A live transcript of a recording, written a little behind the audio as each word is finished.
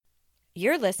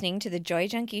You're listening to the Joy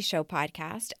Junkie Show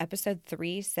podcast, episode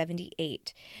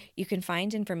 378. You can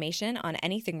find information on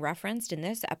anything referenced in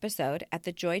this episode at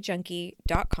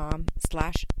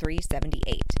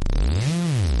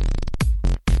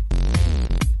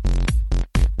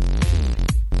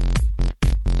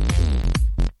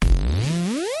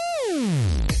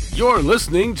You're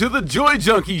listening to the Joy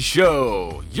Junkie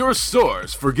Show, your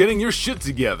source for getting your shit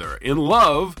together in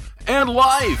love and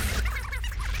life.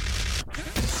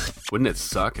 Wouldn't it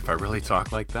suck if I really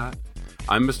talked like that?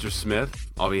 I'm Mr. Smith.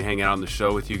 I'll be hanging out on the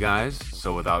show with you guys.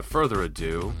 So without further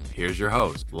ado, here's your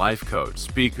host, life coach,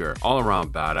 speaker,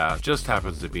 all-around badass, just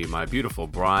happens to be my beautiful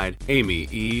bride, Amy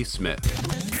E. Smith.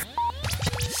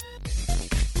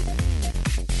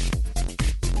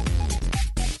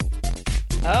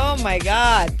 Oh my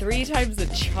God, 3 times the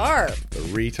charm.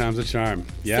 3 times the charm.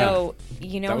 Yeah. So,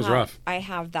 you know that was how rough. I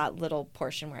have that little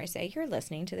portion where I say, you're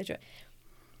listening to the Joy.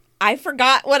 I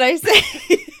forgot what I said.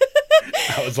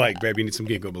 I was like, babe, you need some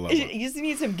ginkgo biloba. You just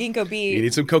need some ginkgo bee. You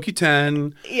need some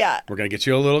CoQ10. Yeah. We're going to get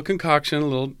you a little concoction, a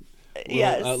little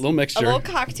mixture. A little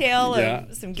cocktail Yeah.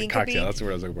 of some ginkgo Cocktail, bee. that's what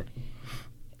I was looking for.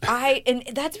 And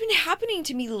that's been happening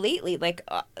to me lately. Like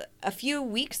a few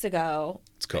weeks ago.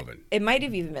 It's COVID. It might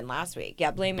have even been last week. Yeah,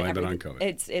 blame it on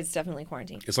COVID. It's definitely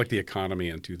quarantine. It's like the economy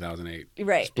in 2008.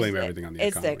 Right. Just blame everything on the economy.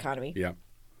 It's the economy. Yeah.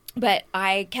 But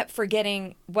I kept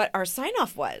forgetting what our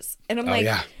sign-off was. And I'm like,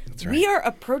 yeah, that's right. We are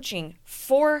approaching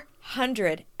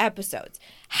 400 episodes.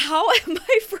 How am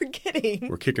I forgetting?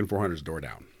 We're kicking 400's door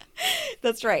down.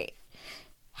 That's right.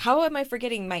 How am I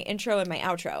forgetting my intro and my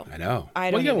outro? I know.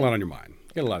 You got a lot on your mind.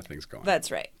 You got a lot of things going.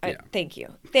 That's right. Yeah. Thank you.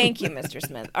 Thank you, Mr.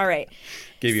 Smith. All right.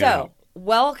 Gave you a help.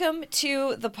 Welcome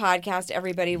to the podcast,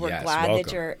 everybody. We're Yes, glad welcome.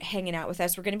 that you're hanging out with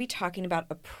us. We're going to be talking about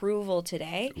approval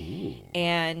today. Ooh.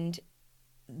 And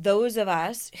those of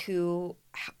us who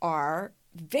are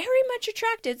very much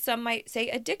attracted, some might say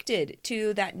addicted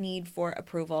to that need for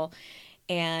approval.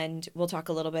 And we'll talk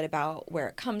a little bit about where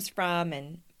it comes from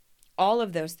and all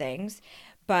of those things.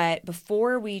 But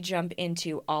before we jump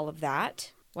into all of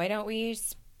that, why don't we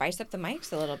spice up the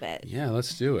mics a little bit? Yeah,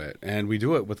 let's do it. And we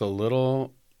do it with a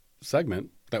little segment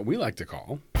that we like to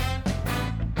call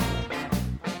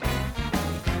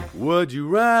Would You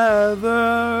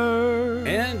Rather?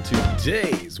 And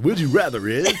today's Would You Rather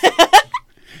is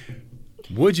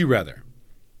would you rather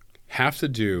have to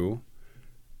do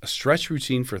a stretch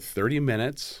routine for 30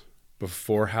 minutes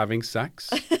before having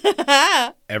sex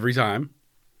every time?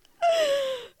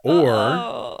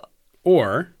 Or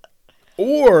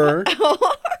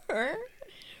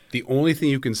the only thing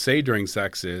you can say during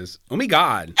sex is, "Oh my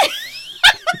God."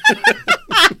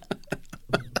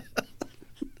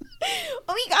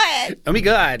 Oh my God. Oh my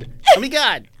God. Oh my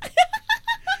God.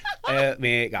 Oh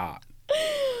my God.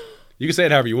 You can say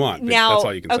it however you want, but that's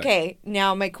all you can say. Okay,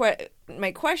 now my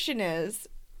question is,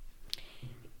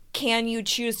 can you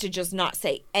choose to just not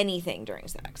say anything during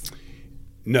sex?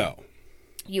 No.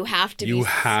 You have to You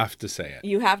have to say it.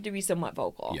 You have to be somewhat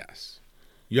vocal. Yes.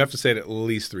 You have to say it at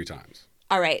least 3 times.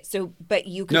 All right, so, but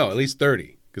you can... No, at least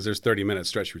 30, because there's 30-minute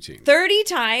stretch routine. 30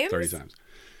 times? 30 times.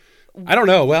 I don't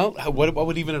know. Well, what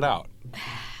would even it out?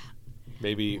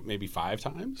 Maybe 5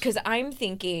 times? Because I'm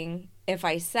thinking if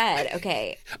I said,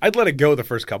 okay... I'd let it go the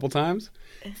first couple times.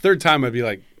 3rd time, I'd be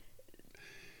like,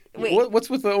 wait. What's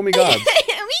with the oh my God?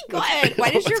 Oh my God,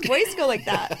 why does your voice go like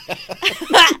that?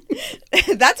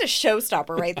 That's a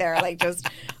showstopper right there. Like, just,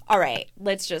 all right,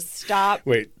 let's just stop.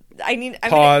 Wait.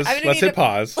 Pause. Let's hit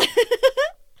pause.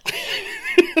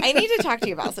 I need to talk to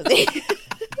you about something.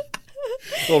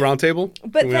 A little round table?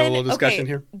 But Can we have a little discussion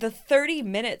here? The 30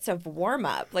 minutes of warm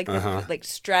up, like like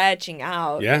stretching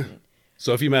out. Yeah.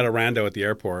 So if you met a rando at the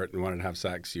airport and wanted to have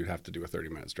sex, you'd have to do a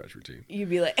 30-minute stretch routine. You'd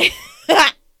be like,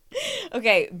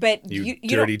 okay, but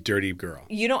you dirty girl.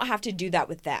 You don't have to do that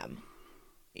with them.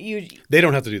 They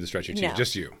don't have to do the stretch routine, no.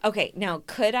 just you. Okay, now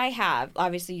could I have?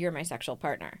 Obviously, you're my sexual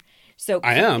partner, so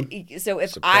I am. So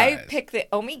if Surprise. I pick the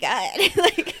oh my God,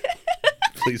 like.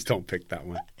 Please don't pick that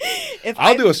one.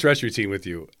 I'll do a stretch routine with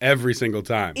you every single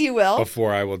time. You will?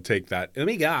 Before I will take that. Oh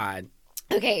my God.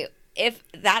 Okay, if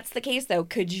that's the case though,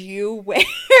 could you wear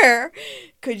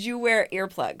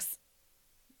earplugs?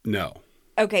 No.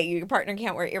 Okay, your partner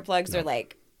can't wear earplugs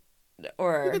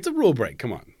or It's a rule break.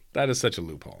 Come on. That is such a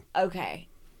loophole. Okay.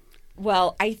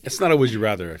 Well, it's not a would you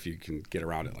rather if you can get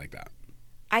around it like that.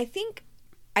 I think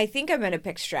I'm going to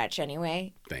pick stretch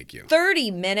anyway. Thank you.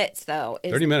 30 minutes, though.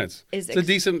 30 minutes. That's a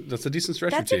decent stretch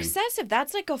routine. That's excessive.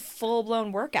 That's like a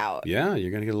full-blown workout. Yeah,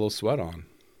 you're going to get a little sweat on.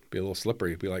 Be a little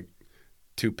slippery. Be like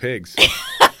 2 pigs.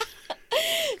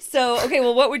 So, okay,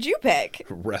 well, what would you pick?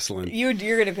 Wrestling. You're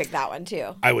going to pick that one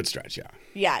too. I would stretch, yeah.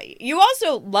 Yeah. You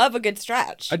also love a good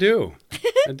stretch. I do.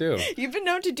 You've been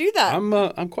known to do that.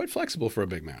 I'm quite flexible for a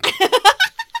big man.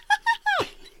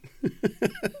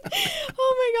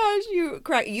 Oh my gosh,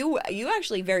 you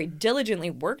actually very diligently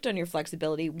worked on your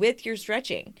flexibility with your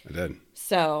stretching. I did.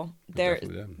 So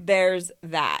Definitely did. there's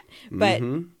that. But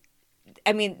Mhm.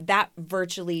 I mean, that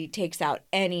virtually takes out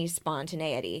any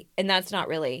spontaneity, and that's not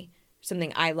really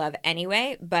something I love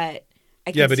anyway. But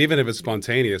but even if it's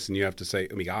spontaneous and you have to say,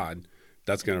 "Oh my God,"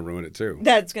 that's going to ruin it too.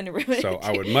 That's going to ruin it. So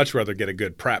I would much rather get a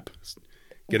good prep.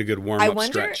 Get a good warm-up I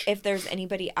wonder stretch. if there's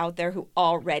anybody out there who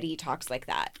already talks like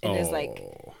that and is like,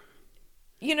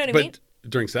 you know what I mean? But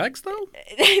during sex, though?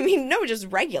 I mean, no, just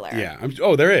regular. Yeah.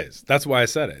 There is. That's why I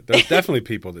said it. There's definitely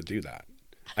people that do that.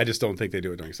 I just don't think they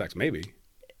do it during sex. Maybe.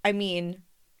 I mean.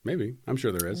 Maybe. I'm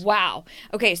sure there is. Wow.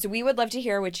 Okay, so we would love to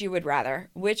hear which you would rather.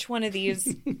 Which one of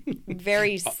these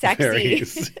very sexy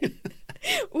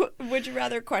would you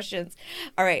rather questions?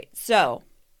 All right, so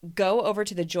go over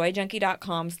to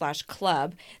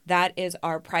thejoyjunkie.com/club. That is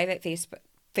our private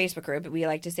Facebook group. We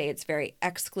like to say it's very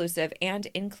exclusive and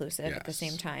inclusive at the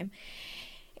same time.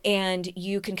 And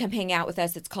you can come hang out with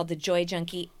us. It's called the Joy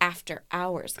Junkie After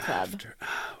Hours Club. After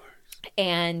hours.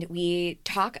 And we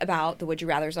talk about the Would You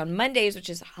Rathers on Mondays, which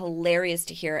is hilarious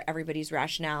to hear everybody's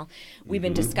rationale. We've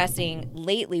been discussing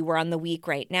lately, we're on the week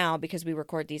right now because we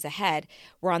record these ahead.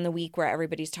 We're on the week where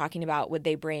everybody's talking about would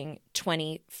they bring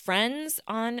 20 friends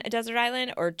on a desert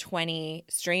island or 20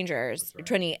 strangers,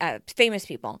 20 famous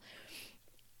people.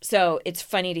 So it's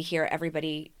funny to hear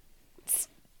everybody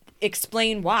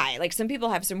explain why. Like some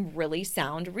people have some really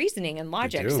sound reasoning and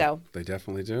logic. They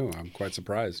definitely do. I'm quite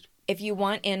surprised. If you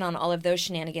want in on all of those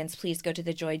shenanigans, please go to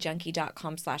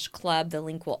thejoyjunkie.com/club. The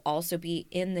link will also be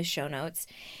in the show notes.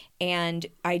 And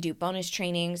I do bonus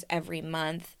trainings every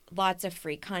month, lots of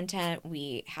free content.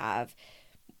 We have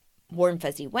Warm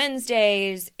Fuzzy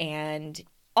Wednesdays and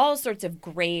all sorts of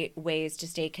great ways to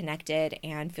stay connected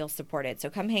and feel supported. So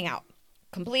come hang out,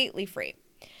 completely free.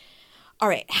 All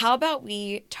right, how about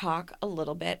we talk a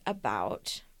little bit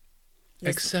about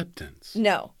acceptance?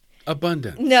 No.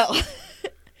 Abundance? No.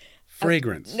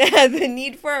 Fragrance? The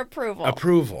need for approval.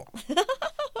 Approval.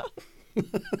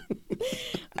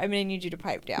 I'm going to need you to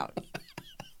pipe down.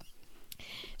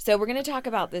 So we're going to talk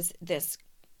about this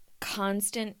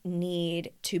constant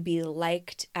need to be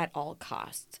liked at all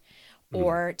costs,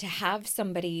 or to have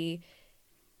somebody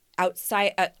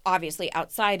outside, obviously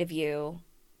outside of you,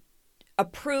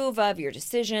 approve of your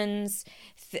decisions,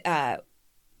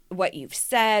 what you've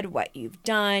said, what you've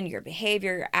done, your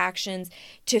behavior, your actions,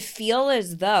 to feel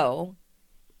as though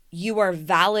you are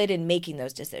valid in making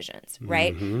those decisions,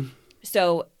 right? Mm-hmm.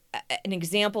 So an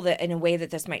example that in a way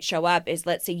that this might show up is,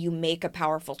 let's say you make a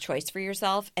powerful choice for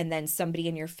yourself and then somebody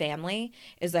in your family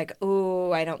is like,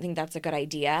 "Oh, I don't think that's a good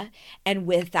idea." And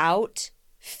without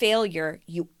failure,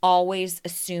 you always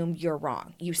assume you're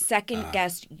wrong. You second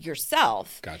guess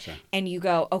yourself. Gotcha. And you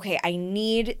go, okay, I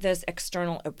need this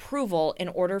external approval in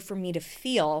order for me to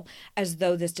feel as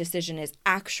though this decision is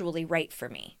actually right for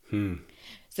me.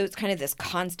 So it's kind of this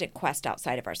constant quest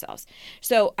outside of ourselves.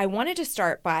 So I wanted to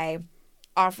start by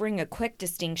offering a quick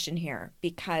distinction here,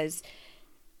 because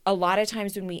a lot of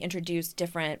times when we introduce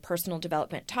different personal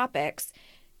development topics,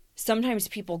 sometimes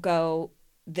people go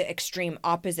the extreme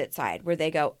opposite side where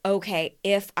they go, okay,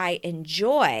 if I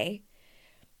enjoy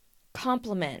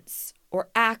compliments or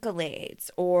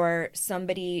accolades or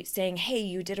somebody saying, "Hey,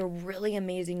 you did a really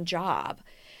amazing job,"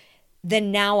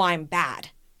 then now I'm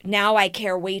bad. Now I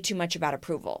care way too much about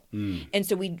approval. And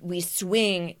so we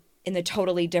swing in the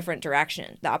totally different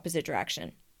direction, the opposite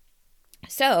direction.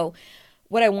 So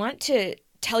what I want to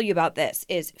tell you about this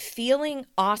is feeling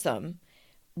awesome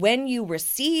when you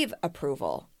receive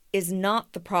approval is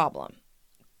not the problem,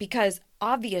 because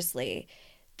obviously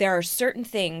there are certain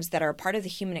things that are a part of the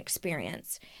human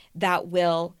experience that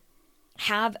will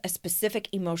have a specific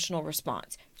emotional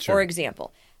response. Sure. For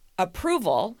example,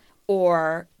 approval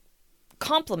or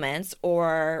compliments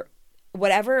or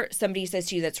whatever somebody says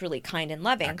to you that's really kind and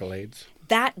loving, accolades,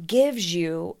 that gives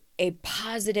you a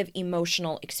positive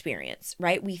emotional experience,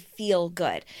 right? We feel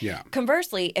good. Yeah.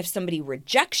 Conversely, if somebody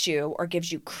rejects you or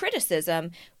gives you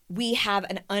criticism, we have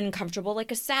an uncomfortable,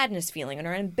 like a sadness feeling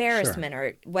or an embarrassment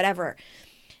or whatever.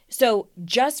 So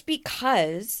just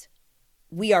because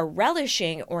we are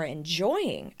relishing or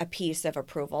enjoying a piece of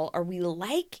approval, or we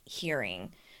like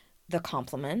hearing the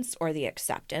compliments or the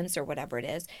acceptance or whatever it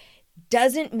is,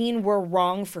 doesn't mean we're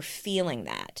wrong for feeling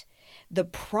that. The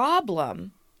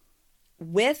problem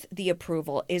with the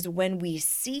approval is when we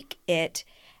seek it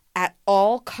at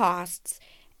all costs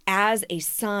as a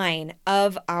sign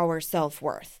of our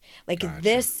self-worth. Like Gotcha.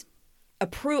 this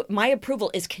my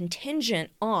approval is contingent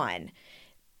on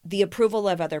the approval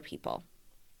of other people.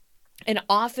 And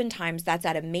oftentimes that's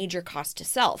at a major cost to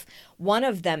self. One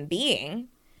of them being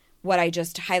what I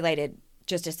just highlighted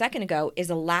just a second ago is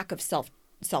a lack of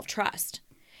self-trust.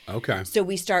 Okay. So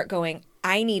we start going,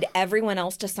 I need everyone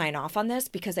else to sign off on this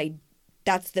because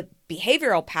that's the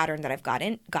behavioral pattern that I've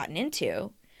gotten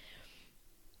into.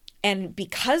 And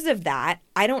because of that,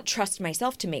 I don't trust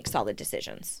myself to make solid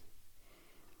decisions.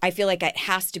 I feel like it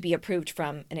has to be approved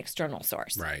from an external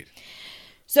source. Right.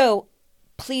 So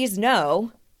please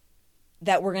know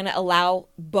that we're going to allow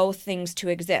both things to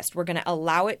exist. We're going to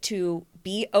allow it to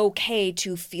be okay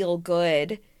to feel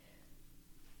good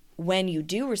when you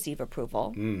do receive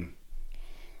approval.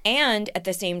 And at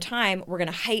the same time, we're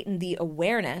going to heighten the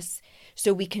awareness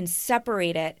so we can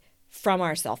separate it from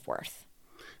our self-worth.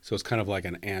 So it's kind of like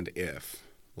an and if.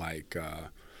 Like,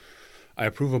 I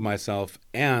approve of myself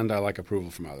and I like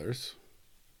approval from others.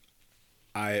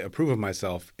 I approve of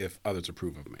myself if others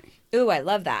approve of me. Ooh, I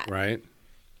love that. Right? So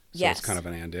Yes. it's kind of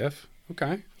an and if. Okay,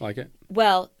 I like it.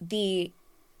 Well, the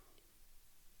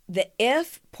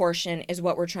if portion is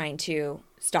what we're trying to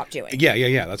stop doing.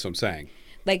 Yeah. That's what I'm saying.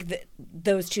 Like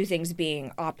those two things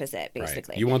being opposite,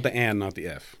 basically. Right. You want the and, not the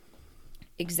if.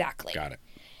 Exactly. Got it.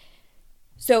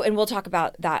 So, and we'll talk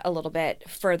about that a little bit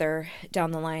further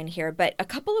down the line here, but a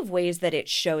couple of ways that it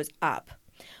shows up.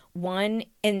 One,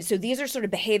 and so these are sort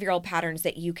of behavioral patterns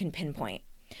that you can pinpoint.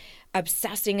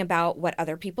 Obsessing about what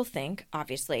other people think,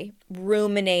 obviously.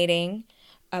 Ruminating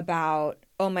about,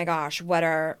 oh my gosh, what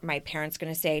are my parents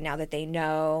going to say now that they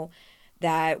know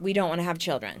that we don't want to have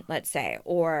children, let's say.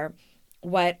 Or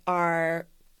what are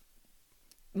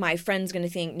my friends going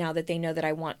to think now that they know that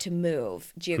I want to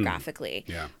move geographically.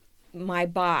 Yeah. My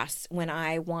boss, when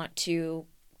I want to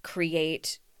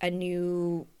create a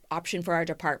new option for our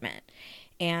department.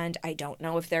 And I don't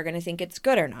know if they're going to think it's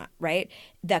good or not, right?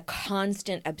 The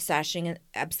constant obsession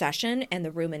and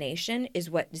the rumination is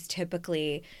what is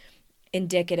typically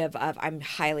indicative of I'm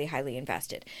highly, highly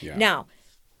invested. Yeah. Now,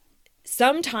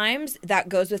 sometimes that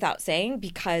goes without saying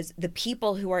because the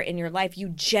people who are in your life, you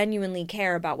genuinely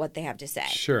care about what they have to say.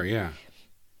 Sure, yeah.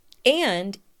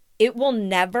 And it will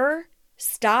never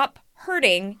stop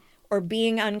hurting or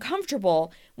being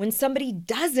uncomfortable when somebody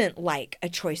doesn't like a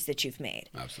choice that you've made.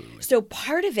 Absolutely. So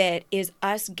part of it is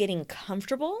us getting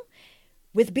comfortable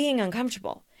with being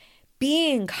uncomfortable.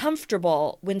 Being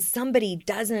comfortable when somebody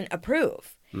doesn't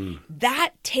approve.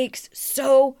 That takes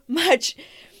so much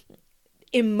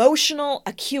emotional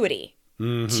acuity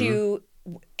to,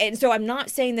 and so I'm not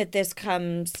saying that this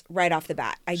comes right off the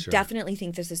bat. I definitely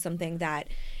think this is something that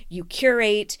you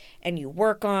curate and you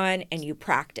work on and you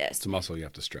practice. It's a muscle you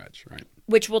have to stretch, right?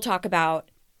 Which we'll talk about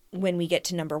when we get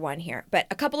to number one here. But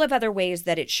a couple of other ways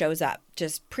that it shows up,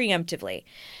 just preemptively.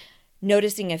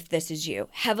 Noticing if this is you.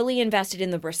 Heavily invested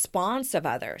in the response of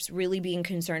others, really being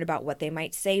concerned about what they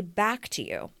might say back to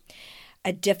you.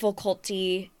 A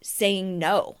difficulty saying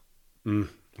no.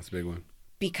 That's a big one.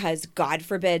 Because God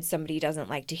forbid somebody doesn't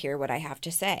like to hear what I have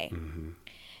to say.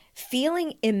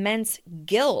 Feeling immense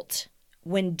guilt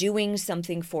when doing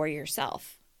something for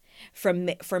yourself.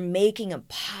 For making a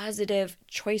positive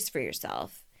choice for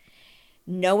yourself.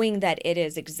 Knowing that it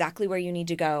is exactly where you need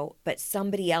to go, but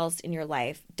somebody else in your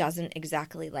life doesn't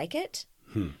exactly like it.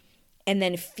 And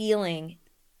then feeling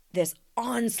this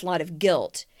onslaught of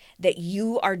guilt that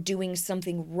you are doing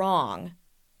something wrong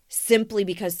simply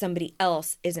because somebody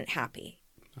else isn't happy.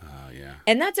 Yeah.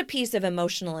 And that's a piece of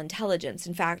emotional intelligence.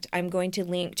 In fact, I'm going to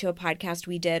link to a podcast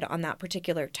we did on that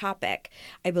particular topic.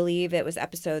 I believe it was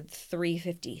episode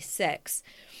 356,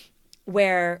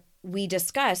 where we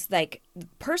discussed like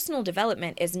personal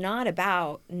development is not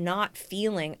about not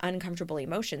feeling uncomfortable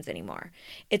emotions anymore.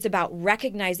 It's about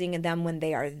recognizing them when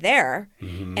they are there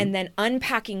and then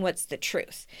unpacking what's the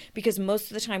truth. Because most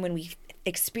of the time when we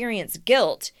experience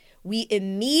guilt, we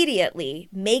immediately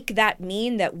make that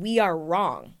mean that we are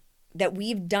wrong, that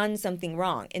we've done something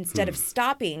wrong, instead of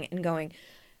stopping and going,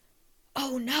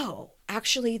 oh no,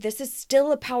 actually, this is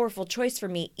still a powerful choice for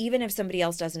me, even if somebody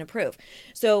else doesn't approve.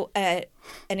 So an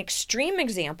extreme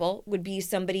example would be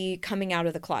somebody coming out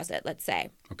of the closet, let's say.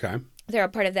 Okay. They're a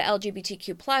part of the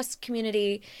LGBTQ plus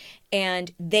community,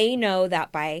 and they know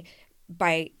that by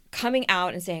coming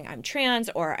out and saying I'm trans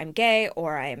or I'm gay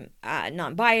or I'm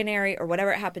non-binary or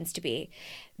whatever it happens to be,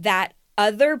 that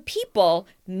other people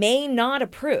may not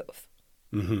approve.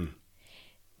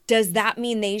 Does that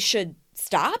mean they should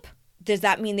stop? Does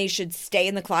that mean they should stay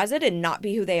in the closet and not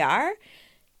be who they are?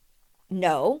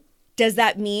 No. Does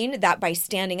that mean that by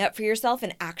standing up for yourself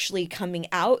and actually coming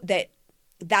out that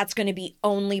that's going to be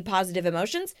only positive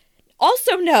emotions?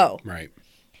 Also, no. Right.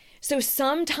 So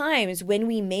sometimes when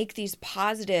we make these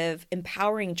positive,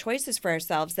 empowering choices for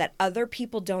ourselves that other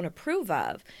people don't approve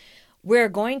of, we're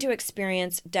going to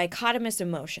experience dichotomous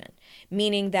emotion,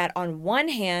 meaning that on one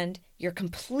hand, you're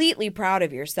completely proud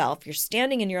of yourself. You're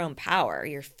standing in your own power.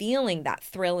 You're feeling that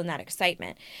thrill and that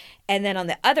excitement. And then on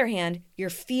the other hand,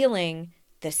 you're feeling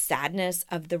the sadness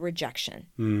of the rejection.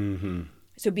 Mm-hmm.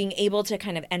 So being able to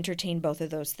kind of entertain both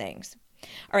of those things.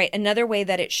 All right, another way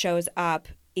that it shows up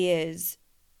is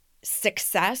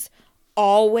success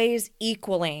always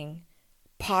equaling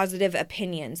positive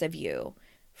opinions of you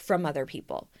from other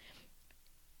people.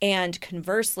 And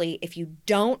conversely, if you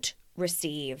don't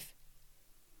receive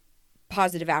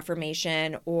positive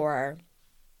affirmation or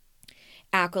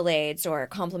accolades or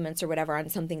compliments or whatever on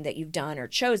something that you've done or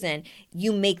chosen,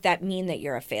 you make that mean that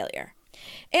you're a failure.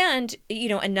 And, you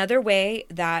know, another way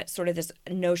that sort of this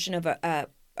notion of a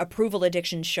approval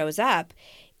addiction shows up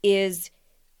is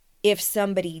if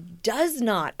somebody does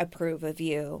not approve of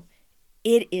you,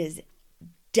 it is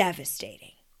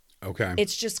devastating. Okay.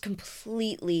 It's just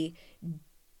completely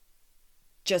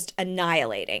just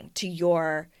annihilating to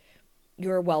your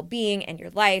well-being and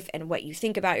your life and what you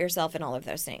think about yourself and all of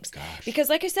those things. Gosh. Because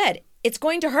like I said, it's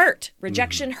going to hurt.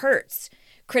 Rejection hurts.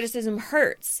 Criticism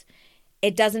hurts.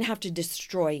 It doesn't have to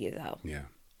destroy you though. Yeah.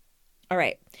 All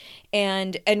right.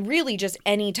 And really just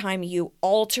anytime you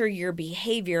alter your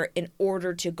behavior in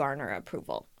order to garner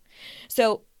approval.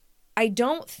 So I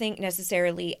don't think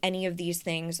necessarily any of these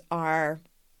things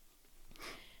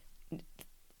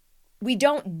we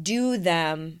don't do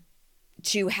them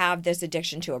to have this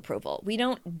addiction to approval. We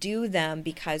don't do them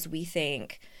because we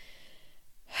think,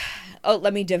 oh,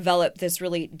 let me develop this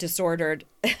really disordered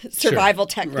survival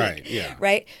technique. Right, yeah.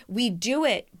 Right? We do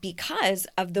it because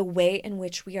of the way in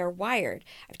which we are wired.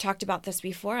 I've talked about this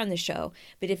before on the show,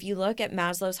 but if you look at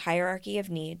Maslow's hierarchy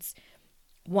of needs,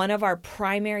 one of our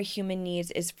primary human needs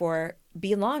is for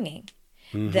belonging.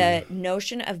 Mm-hmm. The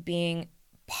notion of being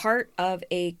part of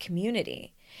a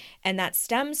community. And that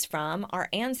stems from our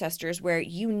ancestors where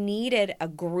you needed a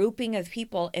grouping of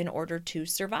people in order to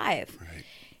survive. Right.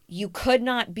 You could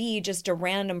not be just a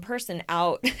random person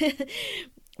out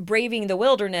braving the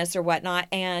wilderness or whatnot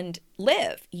and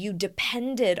live. You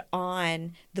depended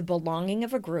on the belonging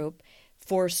of a group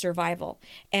for survival.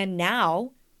 And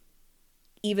now,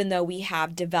 even though we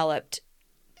have developed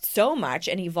so much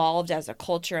and evolved as a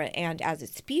culture and as a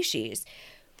species,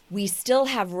 we still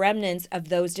have remnants of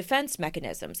those defense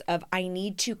mechanisms of I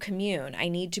need to commune, I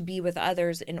need to be with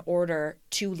others in order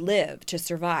to live, to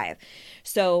survive.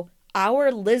 So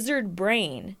our lizard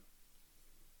brain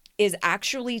is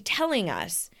actually telling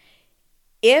us,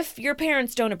 if your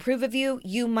parents don't approve of you,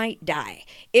 you might die.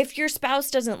 If your spouse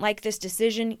doesn't like this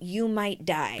decision, you might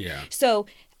die. Yeah. So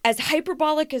as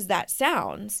hyperbolic as that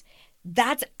sounds,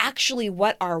 that's actually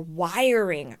what our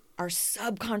wiring, our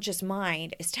subconscious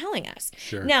mind is telling us.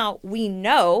 Sure. Now, we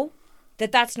know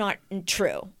that that's not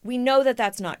true. We know that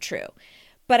that's not true.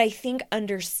 But I think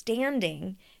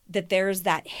understanding that there's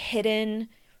that hidden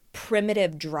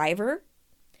primitive driver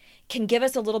can give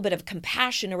us a little bit of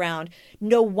compassion around,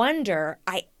 no wonder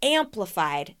I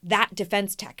amplified that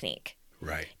defense technique.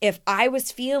 Right. If I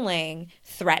was feeling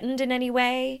threatened in any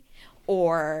way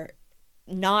or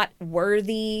not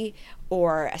worthy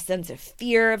or a sense of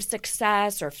fear of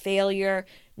success or failure,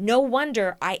 no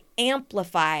wonder I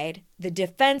amplified the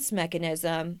defense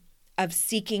mechanism of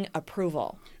seeking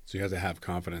approval. So you have to have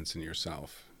confidence in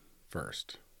yourself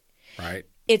first, right?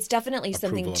 It's definitely Approval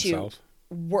something of to self.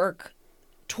 work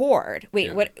toward. Wait,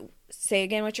 Yeah. what? Say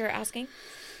again what you're asking?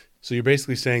 So you're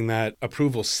basically saying that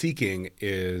approval seeking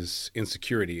is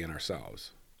insecurity in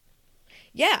ourselves,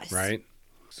 Yes. right?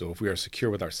 So if we are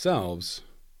secure with ourselves,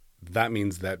 that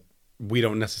means that we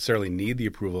don't necessarily need the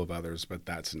approval of others, but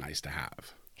that's nice to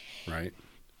have, right?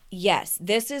 Yes.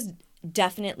 This is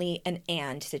definitely an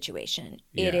and situation.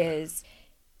 Yeah.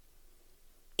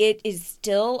 It is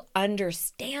still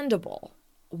understandable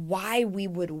why we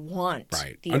would want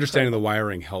Right. the Understanding approval. the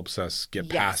wiring helps us get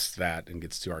Yes. past that and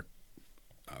gets to our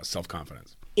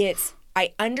self-confidence.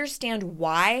 I understand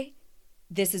why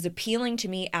this is appealing to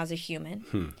me as a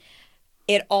human.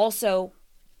 It also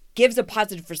gives a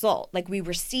positive result. Like we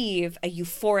receive a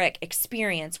euphoric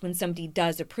experience when somebody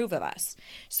does approve of us.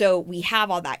 So we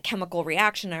have all that chemical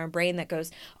reaction in our brain that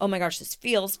goes, oh my gosh, this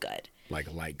feels good.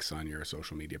 Like likes on your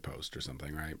social media post or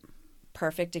something, right?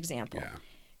 Perfect example. Yeah.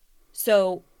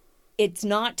 So it's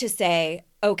not to say,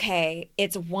 okay,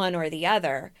 it's one or the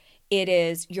other. It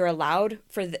is you're allowed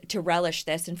to relish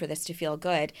this and for this to feel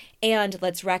good. And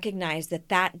let's recognize that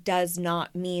that does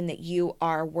not mean that you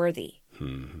are worthy.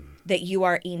 that you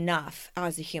are enough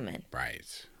as a human.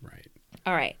 Right.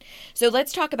 All right. So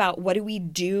let's talk about what do we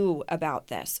do about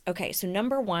this? Okay. So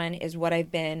number one is what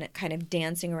I've been kind of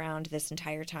dancing around this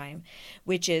entire time,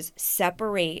 which is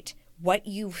separate what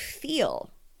you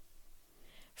feel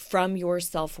from your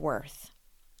self-worth.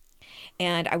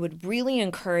 And I would really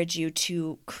encourage you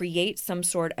to create some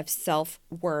sort of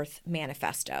self-worth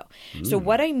manifesto. So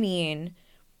what I mean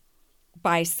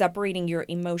by separating your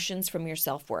emotions from your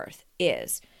self-worth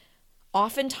is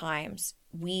oftentimes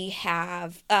we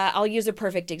have, I'll use a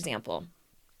perfect example.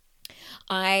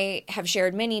 I have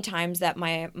shared many times that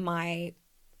my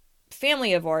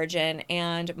family of origin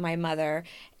and my mother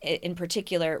in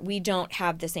particular, we don't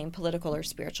have the same political or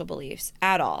spiritual beliefs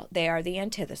at all. They are the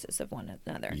antithesis of one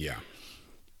another. Yeah.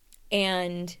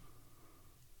 And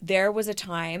there was a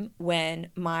time when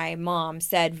my mom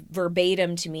said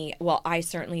verbatim to me, well, I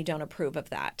certainly don't approve of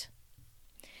that.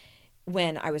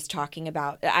 When I was talking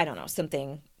about, I don't know,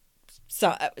 something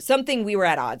we were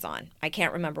at odds on. I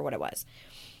can't remember what it was.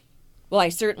 Well, I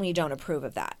certainly don't approve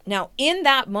of that. Now, in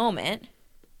that moment,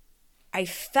 I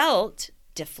felt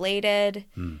deflated,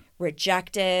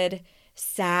 rejected,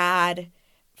 sad,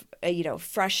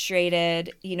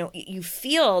 frustrated. You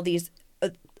feel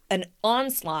an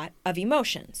onslaught of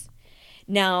emotions.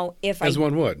 Now, as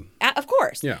one would. Of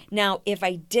course. Yeah. Now, if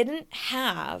I didn't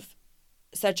have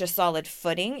such a solid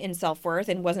footing in self-worth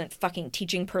and wasn't fucking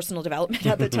teaching personal development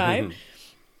at the time,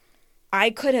 I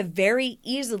could have very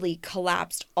easily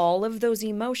collapsed all of those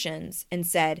emotions and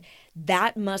said,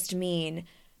 that must mean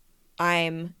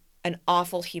I'm an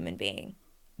awful human being,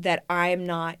 that I'm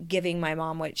not giving my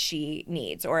mom what she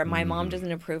needs, or my mom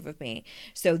doesn't approve of me.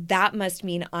 So that must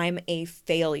mean I'm a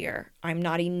failure. I'm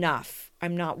not enough.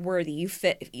 I'm not worthy. You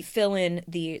fill in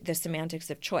the semantics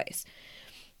of choice.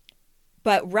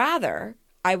 But rather,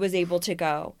 I was able to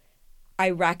go,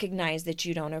 I recognize that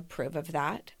you don't approve of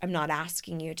that. I'm not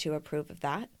asking you to approve of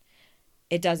that.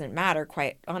 It doesn't matter,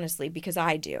 quite honestly, because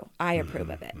I do. I approve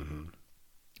of it.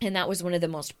 And that was one of the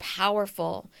most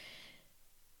powerful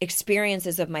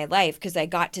experiences of my life, because I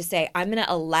got to say, I'm going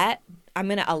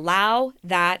to allow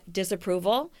that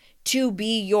disapproval to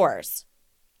be yours.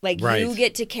 Like, right. You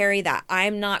get to carry that.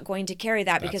 I'm not going to carry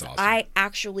that. That's because awesome. I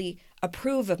actually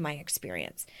approve of my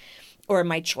experience or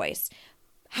my choice.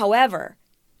 However,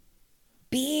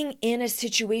 being in a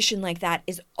situation like that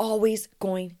is always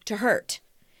going to hurt.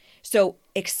 So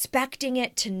expecting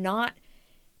it to not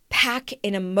pack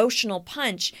an emotional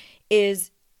punch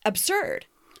is absurd.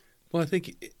 Well, I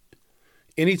think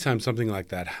anytime something like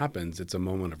that happens, it's a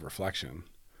moment of reflection.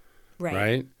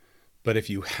 Right? But if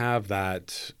you have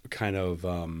that kind of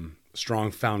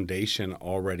strong foundation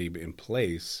already in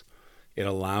place, it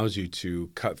allows you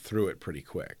to cut through it pretty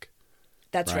quick.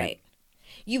 That's right.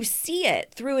 You see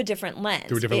it through a different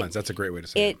lens. Lens. That's a great way to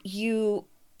say it. You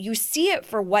see it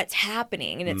for what's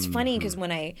happening. And it's funny because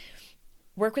when I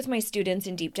work with my students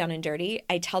in Deep Down and Dirty,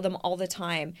 I tell them all the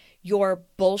time, your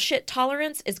bullshit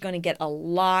tolerance is going to get a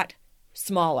lot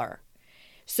smaller.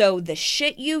 So the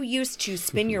shit you used to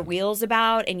spin your wheels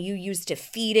about and you used to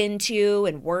feed into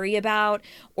and worry about,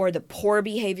 or the poor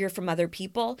behavior from other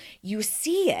people, you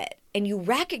see it and you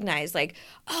recognize like,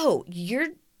 oh,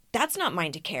 that's not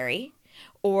mine to carry.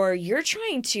 Or you're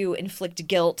trying to inflict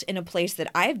guilt in a place that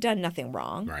I've done nothing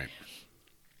wrong. Right.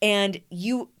 And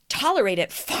you tolerate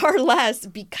it far less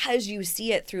because you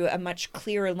see it through a much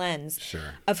clearer lens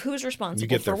of who's responsible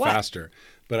for what. You get there faster.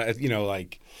 But,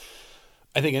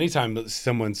 I think anytime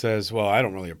someone says, well, I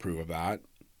don't really approve of that,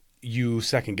 you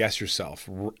second guess yourself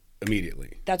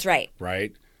immediately. That's right.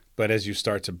 Right? But as you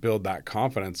start to build that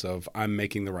confidence of I'm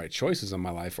making the right choices in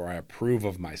my life, or I approve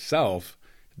of myself,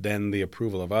 then the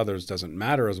approval of others doesn't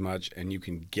matter as much, and you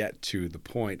can get to the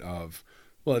point of,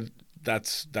 well,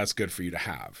 that's good for you to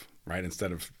have, right?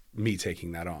 Instead of me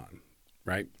taking that on,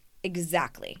 right?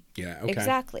 Exactly. Yeah, okay.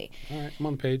 Exactly. All right, I'm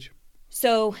on the page.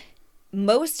 So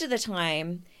most of the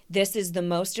time, this is the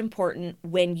most important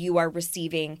when you are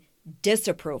receiving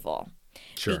disapproval.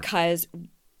 Sure. Because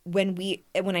when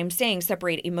I'm saying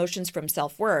separate emotions from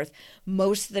self-worth,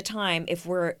 most of the time, if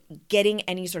we're getting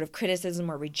any sort of criticism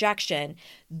or rejection,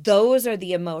 those are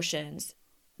the emotions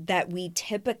that we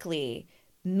typically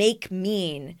make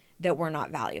mean that we're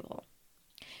not valuable.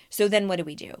 So then what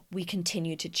do? We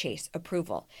continue to chase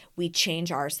approval. We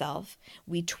change ourselves,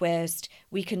 we twist,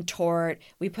 we contort,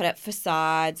 we put up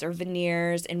facades or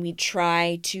veneers, and we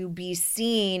try to be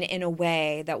seen in a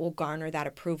way that will garner that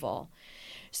approval.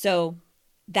 So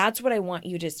that's what I want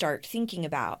you to start thinking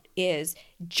about is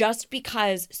just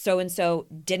because so-and-so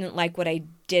didn't like what I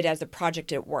did as a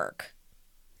project at work,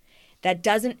 that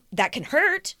can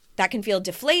hurt. That can feel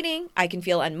deflating. I can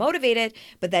feel unmotivated,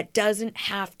 but that doesn't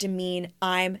have to mean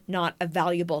I'm not a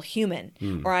valuable human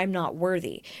or I'm not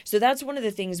worthy. So that's one of the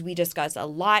things we discuss a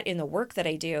lot in the work that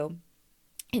I do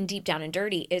in Deep Down and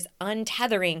Dirty is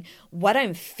untethering what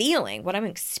I'm feeling, what I'm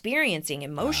experiencing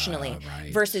emotionally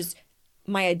versus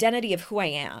my identity of who I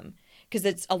am. Because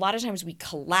it's a lot of times we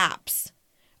collapse.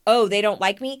 Oh, they don't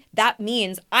like me? That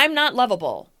means I'm not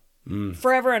lovable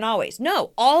forever and always.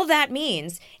 No, all that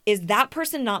means is that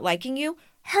person not liking you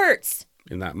hurts.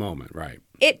 In that moment, right.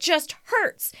 It just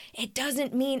hurts. It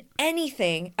doesn't mean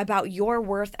anything about your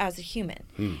worth as a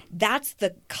human. That's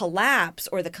the collapse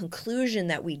or the conclusion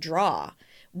that we draw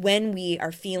when we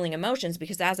are feeling emotions,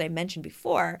 because as I mentioned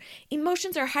before,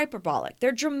 emotions are hyperbolic.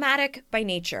 They're dramatic by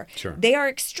nature. Sure. They are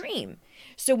extreme.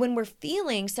 So when we're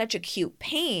feeling such acute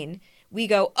pain, we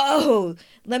go, oh,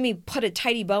 let me put a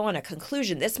tidy bow on a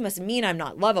conclusion. This must mean I'm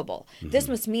not lovable. This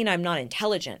must mean I'm not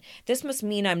intelligent. This must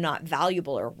mean I'm not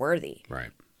valuable or worthy. Right.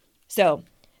 So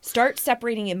start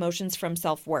separating emotions from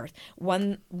self-worth.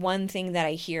 One thing that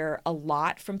I hear a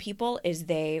lot from people is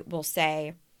they will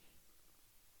say,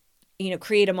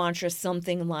 create a mantra,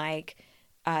 something like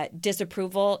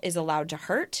disapproval is allowed to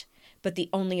hurt, but the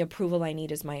only approval I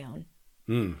need is my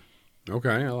own.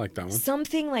 Okay, I like that one.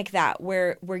 Something like that,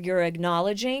 where you're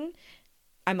acknowledging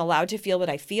I'm allowed to feel what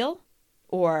I feel,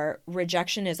 or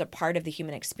rejection is a part of the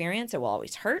human experience. It will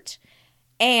always hurt.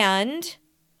 And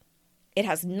it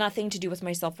has nothing to do with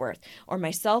my self-worth, or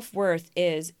my self-worth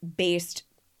is based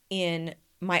in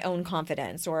my own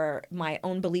confidence or my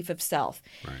own belief of self.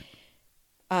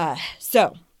 Right.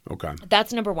 So okay,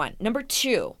 that's number one. Number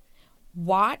two,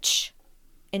 watch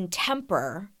and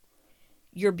temper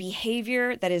your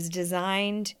behavior that is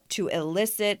designed to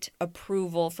elicit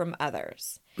approval from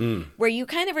others. Where you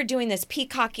kind of are doing this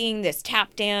peacocking, this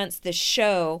tap dance, this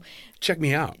show. Check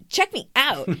me out.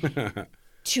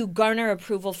 To garner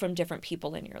approval from different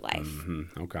people in your life.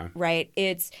 Okay. Right?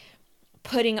 It's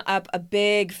putting up a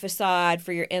big facade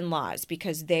for your in-laws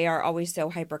because they are always so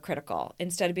hypercritical.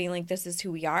 Instead of being like, this is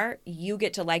who we are, you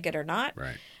get to like it or not.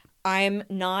 Right. I'm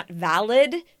not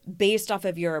valid based off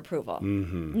of your approval.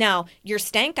 Now, your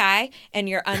stank eye and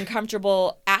your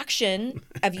uncomfortable action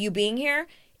of you being here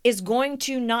is going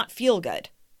to not feel good.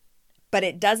 But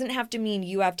it doesn't have to mean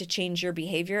you have to change your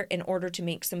behavior in order to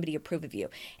make somebody approve of you.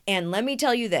 And let me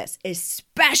tell you this,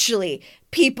 especially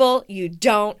people you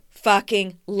don't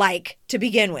fucking like to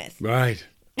begin with. Right.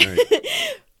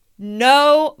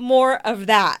 No more of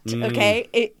that,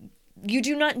 okay? You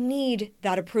do not need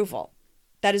that approval.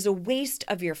 That is a waste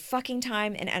of your fucking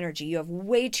time and energy. You have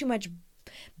way too much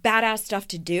badass stuff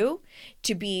to do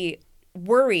to be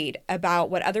worried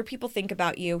about what other people think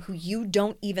about you who you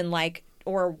don't even like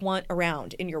or want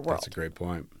around in your world. That's a great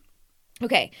point.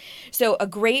 Okay, so a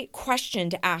great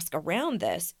question to ask around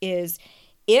this is,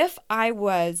 if I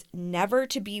was never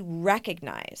to be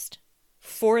recognized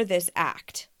for this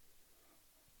act,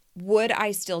 would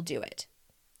I still do it?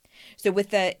 So with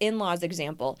the in-laws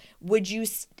example, would you,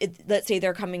 let's say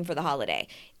they're coming for the holiday.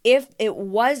 If it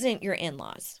wasn't your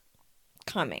in-laws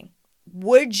coming,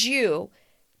 would you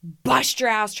bust your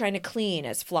ass trying to clean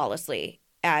as flawlessly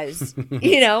as,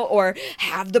 or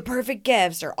have the perfect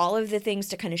gifts or all of the things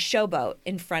to kind of showboat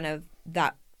in front of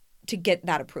that to get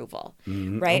that approval,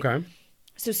 right? Okay.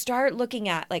 So start looking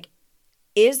at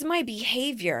is my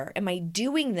behavior, am I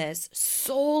doing this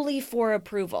solely for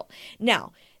approval?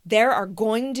 Now, there are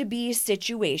going to be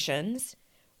situations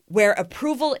where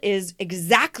approval is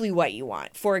exactly what you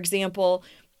want. For example,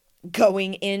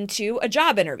 going into a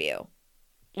job interview.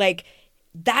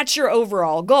 That's your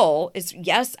overall goal is,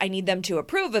 yes, I need them to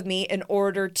approve of me in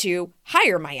order to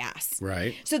hire my ass.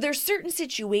 Right. So there's certain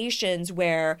situations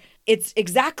where it's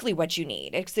exactly what you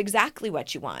need. It's exactly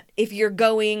what you want. If you're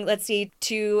going, let's say,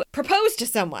 to propose to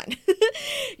someone,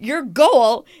 your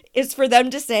goal is for them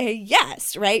to say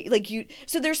yes, right?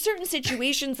 So there's certain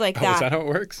situations like that. Is that how it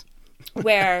works?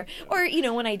 Where, or,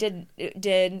 when I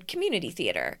did community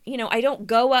theater, I don't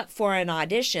go up for an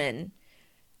audition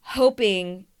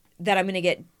hoping that I'm going to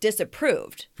get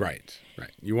disapproved. Right.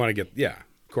 You want to get, yeah,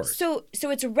 of course. So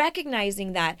it's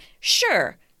recognizing that,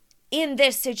 sure, in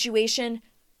this situation,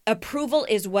 approval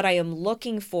is what I am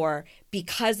looking for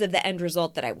because of the end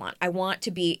result that I want. I want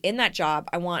to be in that job.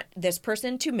 I want this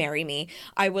person to marry me.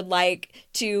 I would like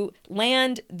to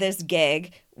land this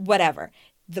gig, whatever.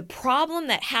 The problem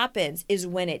that happens is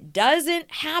when it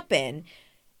doesn't happen,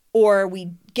 or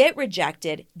we get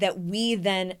rejected, that we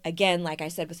then, again, like I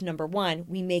said with number one,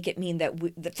 we make it mean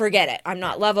that forget it. I'm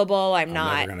not lovable. I'm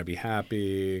not never going to be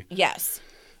happy. Yes.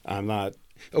 I'm not.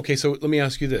 Okay, so let me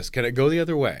ask you this. Can it go the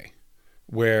other way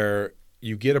where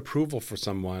you get approval for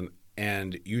someone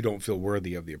and you don't feel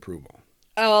worthy of the approval?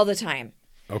 All the time.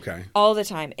 Okay. All the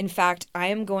time. In fact, I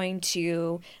am going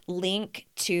to link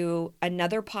to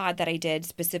another pod that I did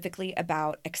specifically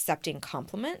about accepting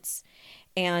compliments,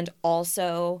 and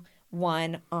also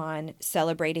one on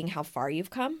celebrating how far you've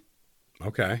come.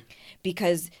 Okay.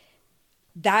 Because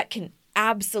that can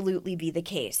absolutely be the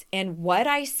case. And what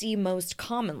I see most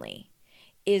commonly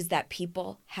is that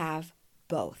people have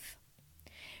both.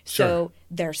 Sure. So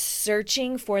they're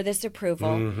searching for this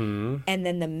approval, and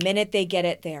then the minute they get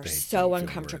it, they are so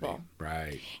uncomfortable.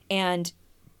 Right. And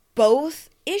both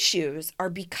issues are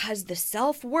because the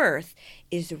self-worth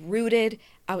is rooted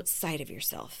outside of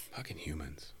yourself. Fucking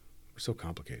humans. We're so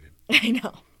complicated. I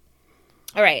know.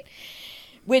 All right.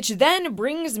 Which then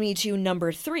brings me to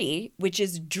number 3, which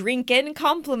is drinking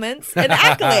compliments and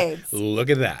accolades.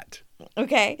 Look at that.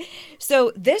 Okay.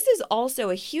 So this is also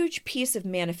a huge piece of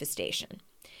manifestation.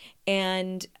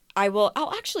 And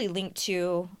I'll actually link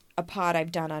to a pod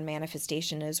I've done on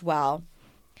manifestation as well.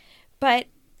 But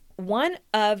one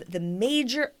of the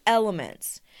major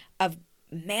elements of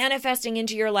manifesting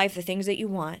into your life the things that you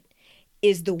want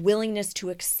is the willingness to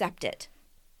accept it.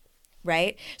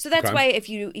 Right? So that's why if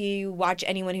you watch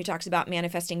anyone who talks about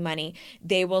manifesting money,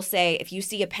 they will say, if you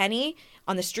see a penny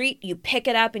on the street, you pick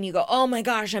it up and you go, oh my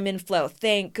gosh, I'm in flow.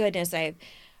 Thank goodness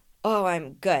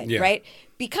I'm good. Yeah. Right?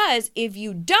 Because if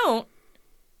you don't,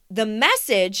 the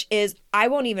message is, I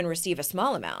won't even receive a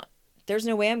small amount. There's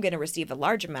no way I'm going to receive a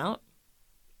large amount.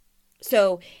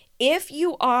 So if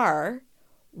you are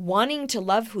wanting to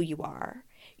love who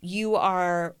you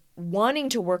are wanting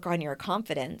to work on your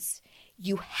confidence,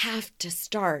 you have to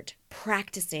start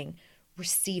practicing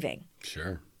receiving.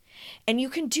 Sure. And you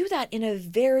can do that in a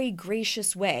very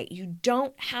gracious way. You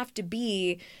don't have to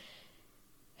be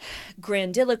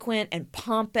grandiloquent and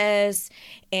pompous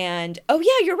and, oh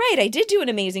yeah, you're right, I did do an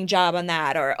amazing job on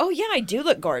that. Or, oh yeah, I do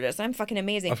look gorgeous. I'm fucking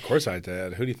amazing. Of course I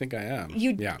did. Who do you think I am?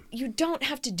 You don't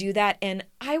have to do that. And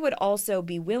I would also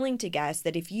be willing to guess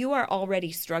that if you are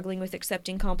already struggling with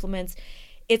accepting compliments,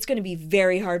 it's going to be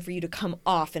very hard for you to come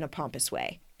off in a pompous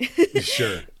way.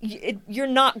 Sure. You're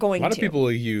not going to. A lot of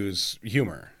people use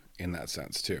humor in that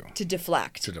sense too. To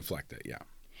deflect. To deflect it, yeah.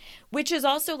 Which is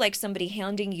also like somebody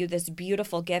handing you this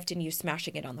beautiful gift and you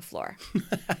smashing it on the floor.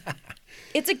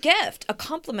 It's a gift. A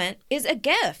compliment is a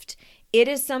gift. It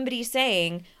is somebody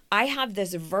saying, I have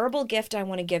this verbal gift I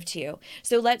want to give to you.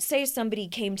 So let's say somebody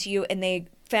came to you and they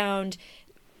found,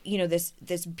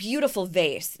 this beautiful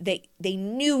vase they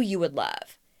knew you would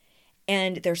love.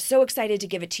 And they're so excited to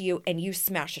give it to you and you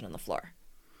smash it on the floor.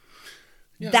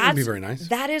 Yeah, that would be very nice.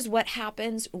 That is what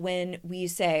happens when we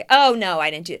say, oh, no,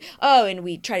 I didn't do it. Oh, and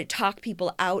we try to talk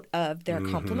people out of their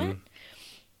compliment.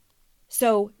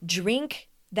 So drink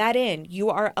that in. You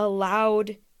are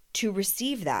allowed to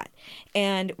receive that.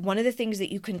 And one of the things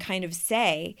that you can kind of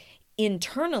say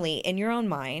internally in your own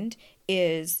mind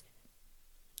is,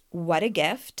 what a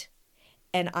gift.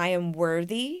 And I am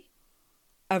worthy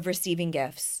of receiving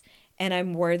gifts. And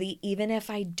I'm worthy even if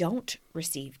I don't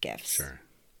receive gifts. Sure.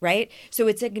 Right? So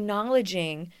it's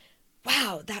acknowledging,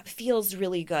 wow, that feels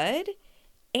really good.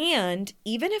 And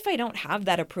even if I don't have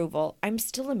that approval, I'm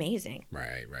still amazing.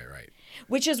 Right.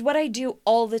 Which is what I do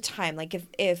all the time. Like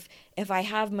if I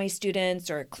have my students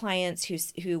or clients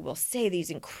who will say these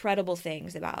incredible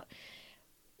things about,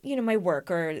 my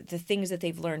work or the things that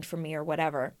they've learned from me or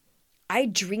whatever, I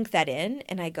drink that in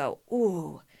and I go,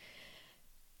 ooh,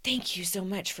 thank you so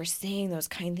much for saying those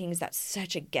kind things. That's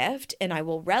such a gift, and I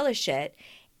will relish it.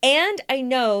 And I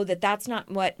know that that's not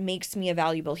what makes me a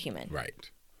valuable human. Right.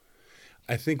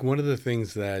 I think one of the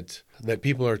things that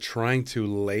people are trying to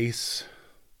lace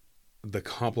the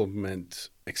compliment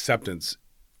acceptance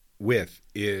with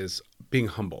is being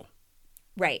humble.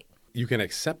 Right. You can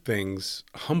accept things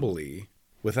humbly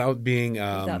without being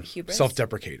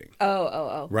self-deprecating.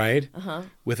 Oh. Right? Uh-huh.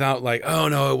 Without like, oh,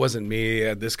 no, it wasn't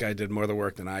me. This guy did more of the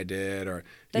work than I did. Or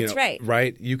That's right.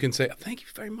 Right? You can say, thank you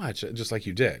very much, just like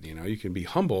you did. You can be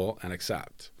humble and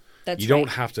accept. That's You don't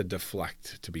have to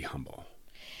deflect to be humble.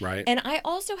 Right? And I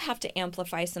also have to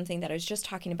amplify something that I was just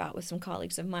talking about with some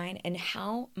colleagues of mine and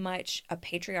how much a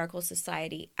patriarchal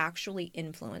society actually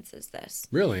influences this.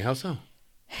 Really? How so?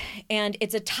 And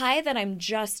it's a tie that I'm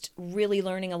just really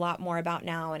learning a lot more about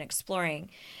now and exploring.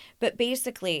 But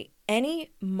basically,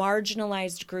 any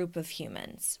marginalized group of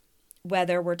humans,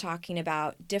 whether we're talking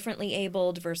about differently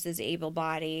abled versus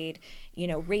able-bodied,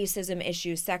 racism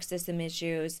issues, sexism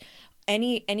issues,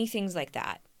 any things like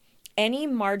that, any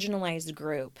marginalized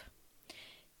group,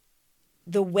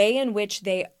 the way in which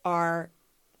the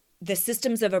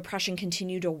systems of oppression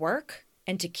continue to work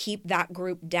and to keep that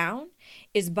group down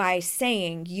is by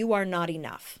saying you are not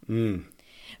enough.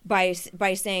 By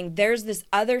saying there's this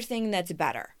other thing that's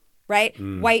better, right?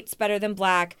 White's better than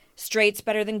black, straight's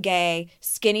better than gay,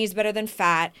 skinny's better than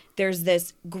fat. There's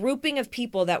this grouping of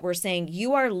people that we're saying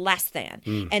you are less than.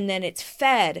 And then it's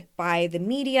fed by the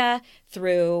media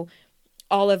through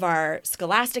all of our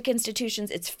scholastic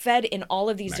institutions. It's fed in all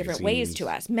of these different ways to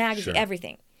us, magazine,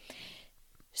 everything.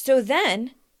 So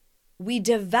then we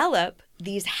develop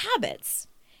these habits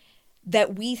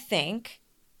that we think,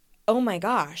 oh my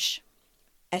gosh,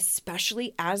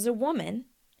 especially as a woman,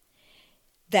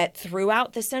 that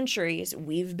throughout the centuries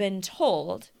we've been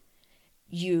told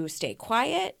you stay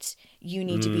quiet, you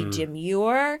need to be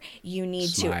demure, you need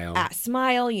to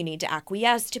smile, you need to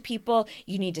acquiesce to people,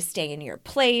 you need to stay in your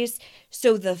place.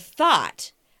 So the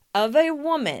thought of a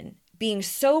woman being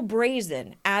so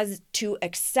brazen as to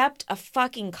accept a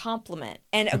fucking compliment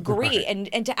and agree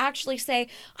and to actually say,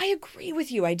 I agree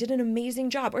with you, I did an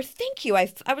amazing job, or thank you,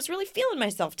 I was really feeling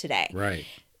myself today. Right.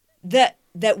 That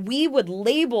we would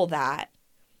label that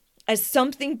as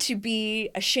something to be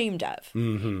ashamed of.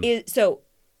 So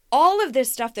all of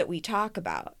this stuff that we talk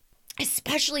about,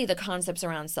 especially the concepts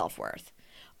around self-worth,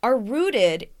 are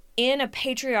rooted in a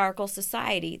patriarchal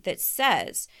society that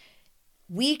says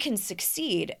we can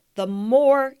succeed the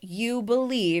more you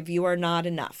believe you are not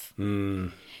enough.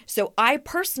 So I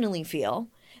personally feel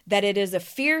that it is a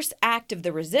fierce act of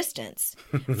the resistance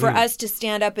for us to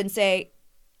stand up and say,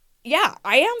 yeah,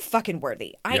 I am fucking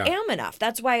worthy. I am enough.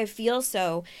 That's why I feel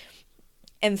so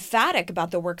emphatic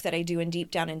about the work that I do in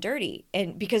Deep Down and Dirty.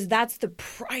 And because that's the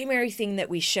primary thing that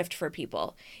we shift for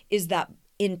people, is that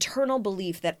internal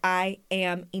belief that I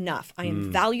am enough. I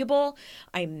am valuable.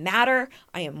 I matter.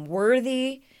 I am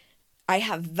worthy. I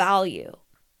have value.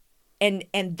 And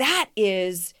that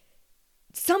is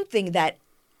something that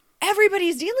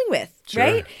everybody's dealing with,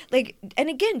 right? Like, and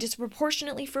again,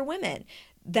 disproportionately for women,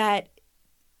 that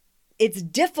it's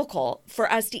difficult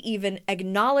for us to even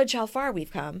acknowledge how far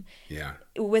we've come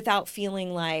without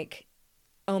feeling like,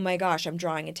 oh my gosh, I'm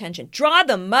drawing attention. Draw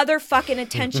the motherfucking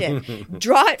attention.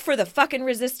 Draw it for the fucking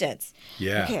resistance.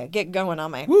 Yeah. Okay, get going on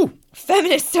my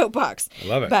feminist soapbox. I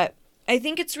love it. But I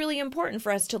think it's really important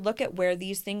for us to look at where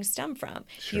these things stem from.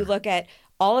 If you look at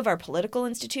all of our political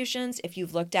institutions, if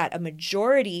you've looked at a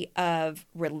majority of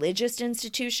religious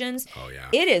institutions,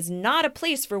 it is not a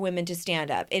place for women to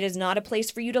stand up. It is not a place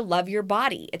for you to love your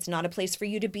body. It's not a place for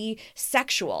you to be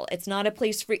sexual. It's not a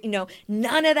place for,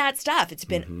 none of that stuff. It's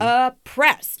been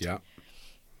oppressed. Yeah.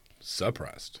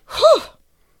 Suppressed.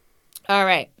 All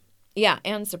right. Yeah,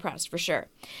 and suppressed for sure.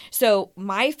 So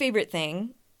my favorite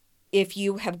thing, if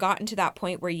you have gotten to that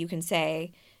point where you can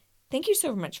say, thank you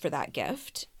so much for that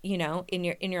gift, in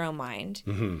your own mind.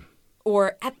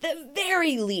 Or at the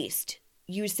very least,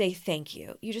 you say thank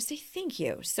you. You just say thank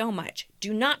you so much.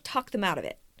 Do not talk them out of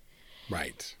it.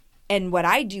 Right. And what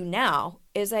I do now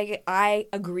is I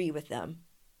agree with them.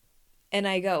 And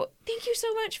I go, thank you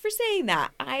so much for saying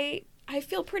that. I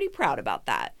feel pretty proud about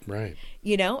that. Right.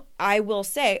 I will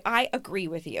say, I agree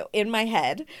with you in my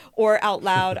head, or out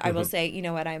loud, I will say, you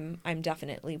know what, I'm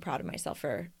definitely proud of myself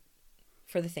for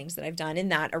the things that I've done in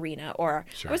that arena. Or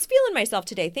I was feeling myself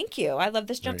today. Thank you. I love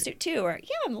this jumpsuit too. Or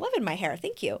yeah, I'm loving my hair.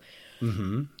 Thank you.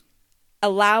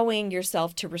 Allowing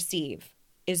yourself to receive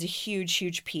is a huge,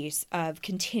 huge piece of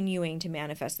continuing to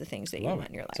manifest the things that you want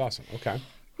in your life. That's awesome. Okay.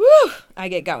 Woo! I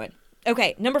get going.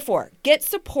 Okay. Number 4, get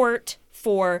support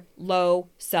for low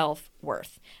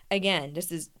self-worth. Again,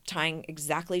 this is tying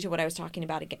exactly to what I was talking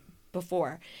about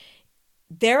before.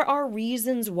 There are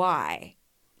reasons why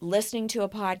listening to a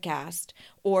podcast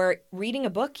or reading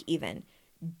a book even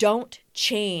don't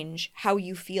change how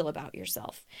you feel about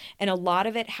yourself. And a lot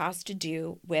of it has to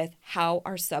do with how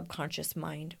our subconscious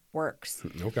mind works.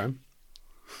 Okay.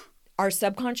 Our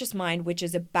subconscious mind, which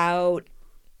is about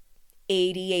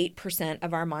 88%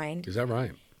 of our mind. Is that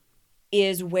right?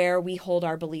 Is where we hold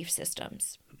our belief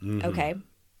systems. Okay?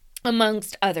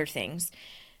 Amongst other things.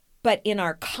 But in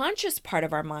our conscious part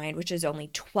of our mind, which is only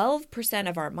 12%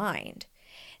 of our mind,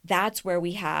 that's where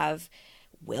we have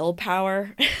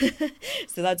willpower.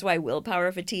 So that's why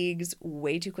willpower fatigues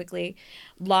way too quickly.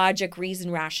 Logic, reason,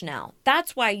 rationale.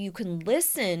 That's why you can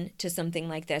listen to something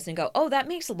like this and go, oh, that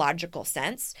makes logical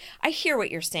sense. I hear what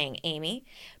you're saying, Amy.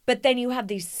 But then you have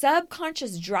these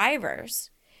subconscious drivers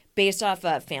based off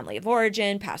of family of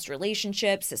origin, past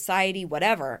relationships, society,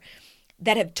 whatever,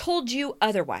 that have told you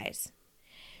otherwise.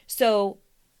 So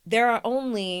there are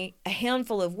only a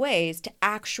handful of ways to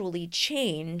actually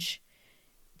change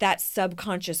that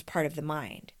subconscious part of the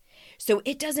mind. So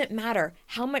it doesn't matter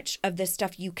how much of this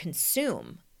stuff you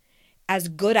consume as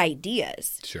good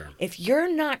ideas. Sure. If you're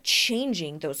not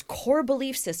changing those core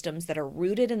belief systems that are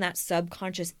rooted in that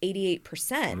subconscious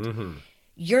 88%,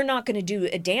 you're not going to do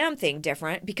a damn thing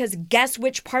different, because guess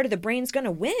which part of the brain's going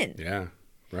to win? Yeah,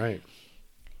 right.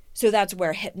 So that's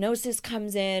where hypnosis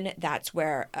comes in. That's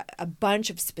where a bunch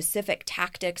of specific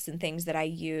tactics and things that I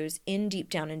use in Deep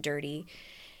Down and Dirty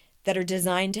that are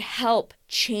designed to help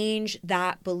change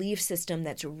that belief system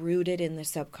that's rooted in the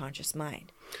subconscious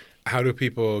mind. How do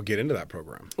people get into that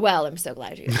program? Well, I'm so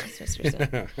glad you asked,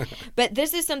 Mr. But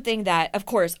this is something that, of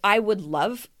course, I would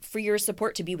love for your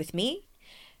support to be with me.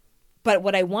 But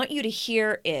what I want you to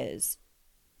hear is,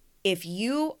 if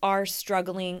you are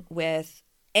struggling with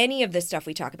any of this stuff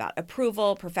we talk about,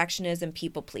 approval, perfectionism,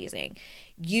 people pleasing,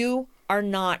 you are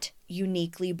not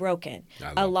uniquely broken.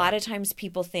 A lot of times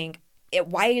people think,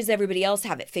 why does everybody else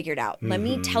have it figured out? Let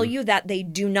me tell you that they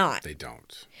do not. They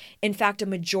don't. In fact, a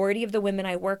majority of the women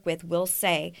I work with will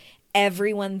say,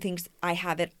 everyone thinks I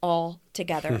have it all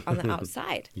together on the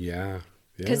outside. Yeah.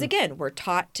 Because again, we're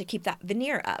taught to keep that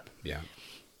veneer up. Yeah.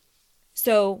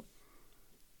 So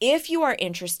if you are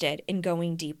interested in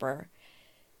going deeper,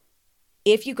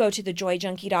 if you go to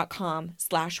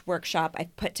thejoyjunkie.com/workshop,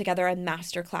 I've put together a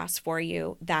masterclass for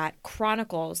you that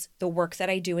chronicles the work that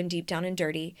I do in Deep Down and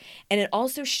Dirty. And it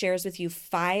also shares with you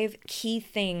 5 key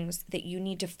things that you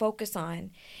need to focus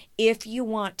on if you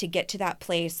want to get to that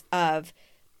place of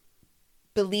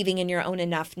believing in your own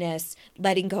enoughness,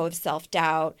 letting go of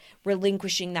self-doubt,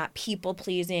 relinquishing that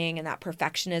people-pleasing and that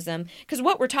perfectionism. Because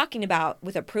what we're talking about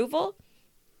with approval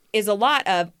is a lot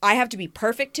of, I have to be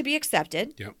perfect to be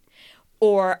accepted. Yep.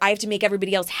 Or I have to make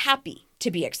everybody else happy to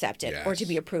be accepted or to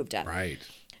be approved of. Right.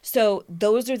 So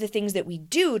those are the things that we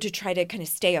do to try to kind of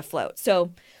stay afloat.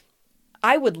 So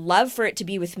I would love for it to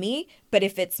be with me, but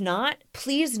if it's not,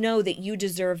 please know that you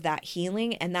deserve that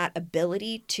healing and that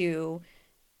ability to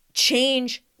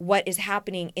change what is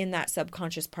happening in that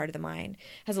subconscious part of the mind.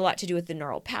 It has a lot to do with the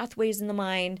neural pathways in the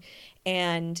mind.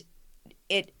 And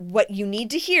what you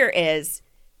need to hear is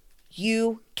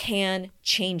you can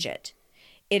change it.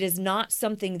 It is not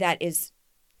something that is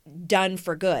done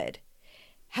for good.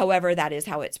 However, that is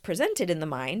how it's presented in the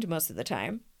mind most of the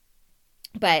time.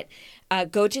 But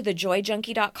go to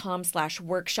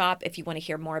thejoyjunkie.com/workshop if you want to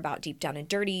hear more about Deep Down and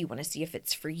Dirty. You want to see if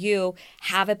it's for you.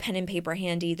 Have a pen and paper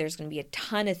handy. There's going to be a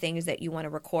ton of things that you want to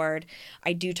record.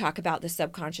 I do talk about the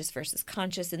subconscious versus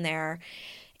conscious in there.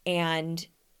 And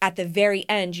at the very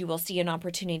end, you will see an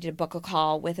opportunity to book a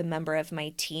call with a member of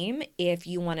my team if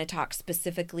you want to talk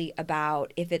specifically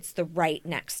about if it's the right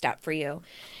next step for you.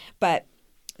 But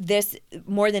this,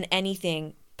 more than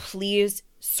anything, please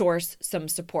source some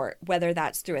support, whether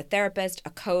that's through a therapist, a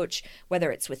coach,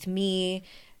 whether it's with me.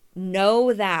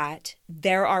 Know that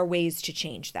there are ways to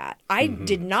change that. I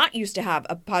did not used to have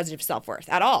a positive self-worth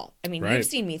at all. I mean, you've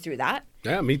seen me through that.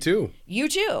 Yeah, me too. You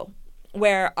too,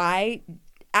 where I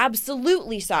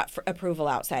absolutely sought for approval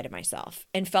outside of myself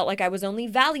and felt like I was only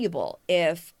valuable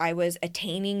if I was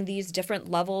attaining these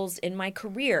different levels in my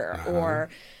career or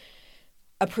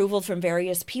approval from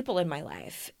various people in my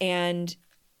life. And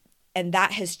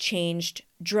that has changed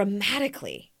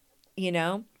dramatically, you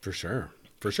know? For sure.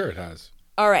 For sure it has.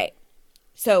 All right.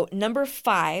 So number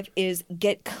 5 is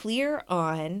get clear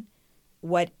on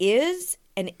what is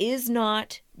and is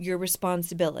not your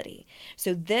responsibility.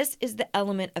 So this is the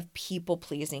element of people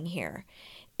pleasing here.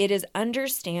 It is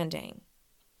understanding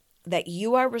that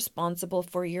you are responsible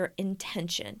for your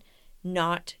intention,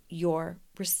 not your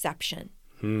reception.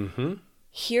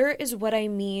 Here is what I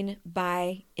mean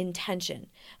by intention.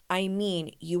 I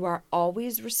mean, you are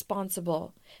always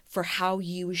responsible for how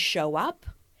you show up,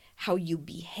 how you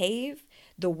behave,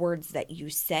 the words that you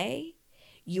say.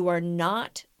 You are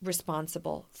not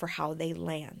responsible for how they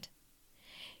land.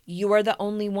 You are the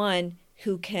only one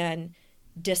who can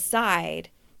decide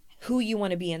who you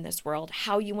want to be in this world,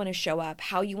 how you want to show up,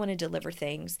 how you want to deliver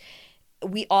things.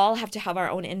 We all have to have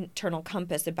our own internal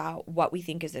compass about what we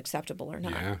think is acceptable or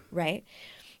not, right?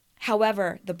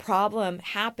 However, the problem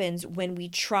happens when we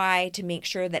try to make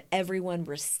sure that everyone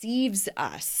receives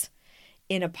us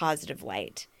in a positive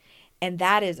light. And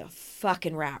that is a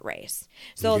fucking rat race.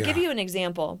 So I'll give you an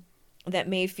example that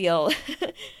may feel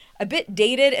a bit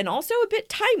dated and also a bit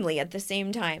timely at the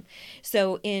same time.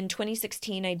 So in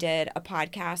 2016, I did a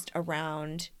podcast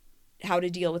around how to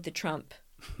deal with the Trump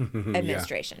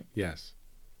administration. Yes.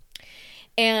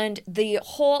 And the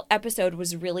whole episode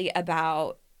was really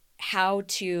about how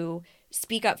to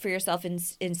speak up for yourself and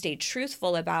stay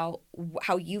truthful about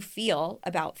how you feel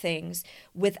about things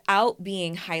without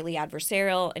being highly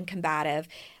adversarial and combative.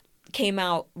 Came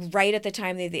out right at the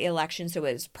time of the election, so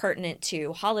it was pertinent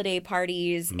to holiday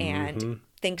parties and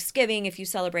Thanksgiving if you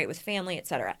celebrate with family,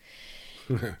 etc.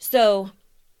 So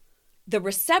the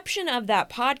reception of that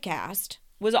podcast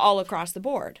was all across the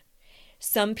board.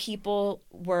 Some people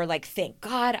were like, thank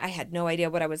God, I had no idea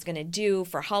what I was going to do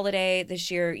for holiday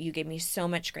this year. You gave me so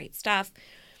much great stuff.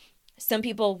 Some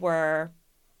people were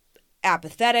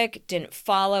apathetic, didn't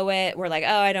follow it, were like,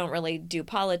 oh, I don't really do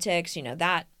politics,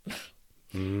 that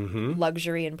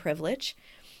luxury and privilege.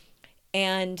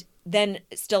 And then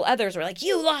still others were like,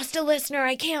 you lost a listener.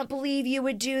 I can't believe you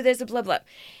would do this, blah, blah.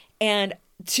 And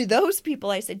to those people,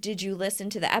 I said, did you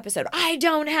listen to the episode? I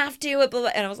don't have to. Blah,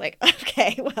 blah. And I was like,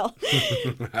 okay, well,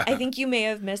 I think you may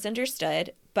have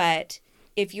misunderstood. But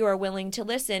if you are willing to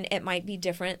listen, it might be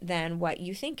different than what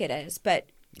you think it is. But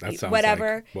that sounds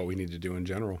whatever, like what we need to do in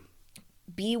general.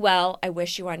 Be well. I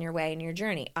wish you on your way in your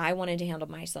journey. I wanted to handle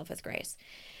myself with grace.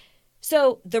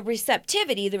 So the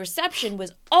reception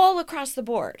was all across the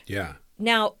board. Yeah.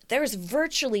 Now, there's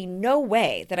virtually no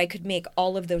way that I could make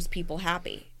all of those people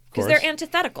happy because they're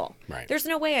antithetical. Right. There's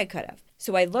no way I could have.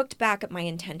 So I looked back at my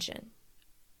intention.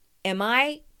 Am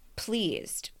I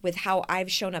pleased with how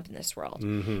I've shown up in this world?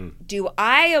 Mm-hmm. Do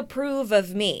I approve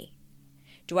of me?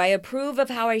 Do I approve of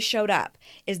how I showed up?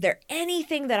 Is there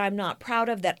anything that I'm not proud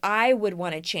of that I would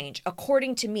want to change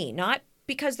according to me? Not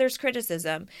because there's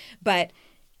criticism, but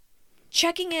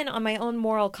checking in on my own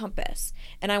moral compass.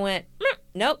 And I went,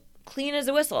 nope, clean as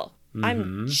a whistle. Mm-hmm.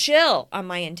 I'm chill on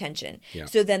my intention. Yeah.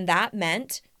 So then that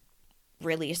meant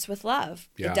release with love.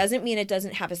 Yeah. It doesn't mean it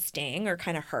doesn't have a sting or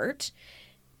kind of hurt,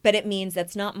 but it means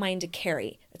that's not mine to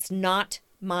carry. It's not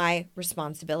my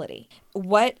responsibility.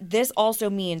 What this also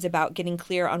means about getting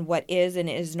clear on what is and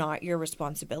is not your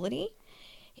responsibility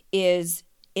is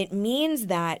it means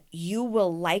that you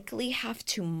will likely have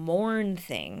to mourn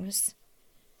things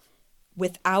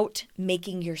without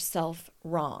making yourself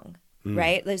wrong,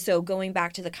 right? So going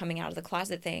back to the coming out of the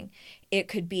closet thing, it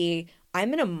could be, I'm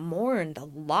going to mourn the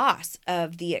loss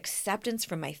of the acceptance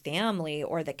from my family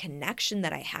or the connection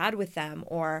that I had with them,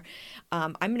 or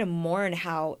I'm going to mourn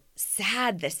how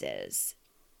sad this is,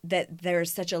 that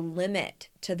there's such a limit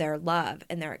to their love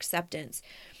and their acceptance.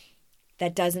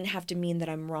 That doesn't have to mean that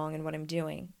I'm wrong in what I'm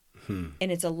doing. And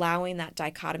it's allowing that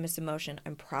dichotomous emotion.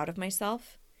 I'm proud of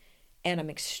myself, and I'm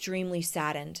extremely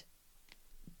saddened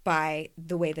by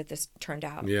the way that this turned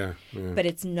out. Yeah. But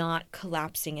it's not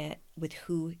collapsing it with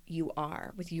who you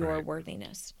are, with your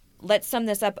worthiness. Let's sum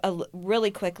this up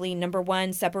really quickly. Number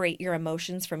 1, separate your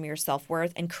emotions from your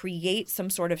self-worth and create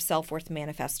some sort of self-worth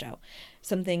manifesto.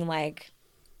 Something like,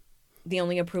 the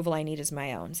only approval I need is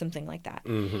my own, something like that.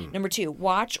 Mm-hmm. Number 2,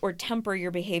 watch or temper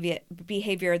your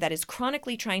behavior that is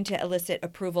chronically trying to elicit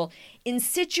approval in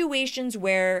situations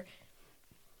where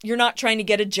you're not trying to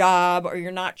get a job or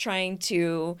you're not trying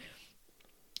to,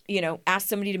 ask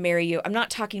somebody to marry you. I'm not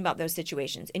talking about those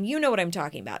situations. And you know what I'm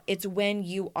talking about. It's when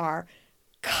you are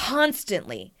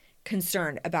constantly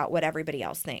concerned about what everybody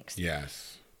else thinks.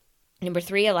 Yes. Number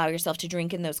 3, allow yourself to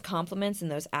drink in those compliments and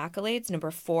those accolades.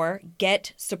 Number 4,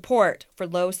 get support for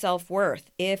low self-worth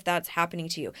if that's happening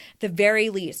to you. At the very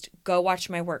least, go watch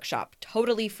my workshop,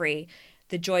 totally free,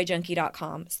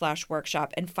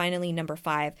 thejoyjunkie.com/workshop. And finally, number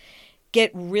 5,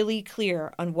 get really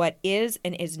clear on what is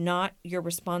and is not your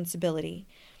responsibility.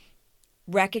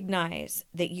 Recognize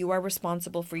that you are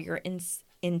responsible for your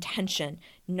intention,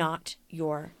 not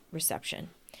your reception.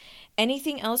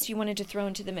 Anything else you wanted to throw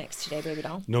into the mix today, baby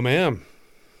doll? No, ma'am.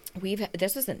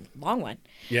 This is a long one.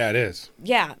 Yeah, it is.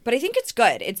 Yeah, but I think it's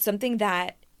good. It's something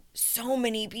that so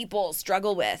many people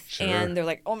struggle with. Sure. And they're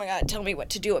like, oh my God, tell me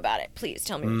what to do about it. Please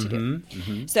tell me what to do.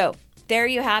 Mm-hmm. So there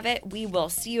you have it. We will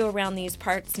see you around these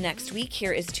parts next week.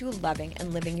 Here is to loving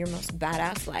and living your most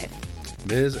badass life.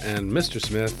 Ms. and Mr.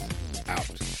 Smith, out.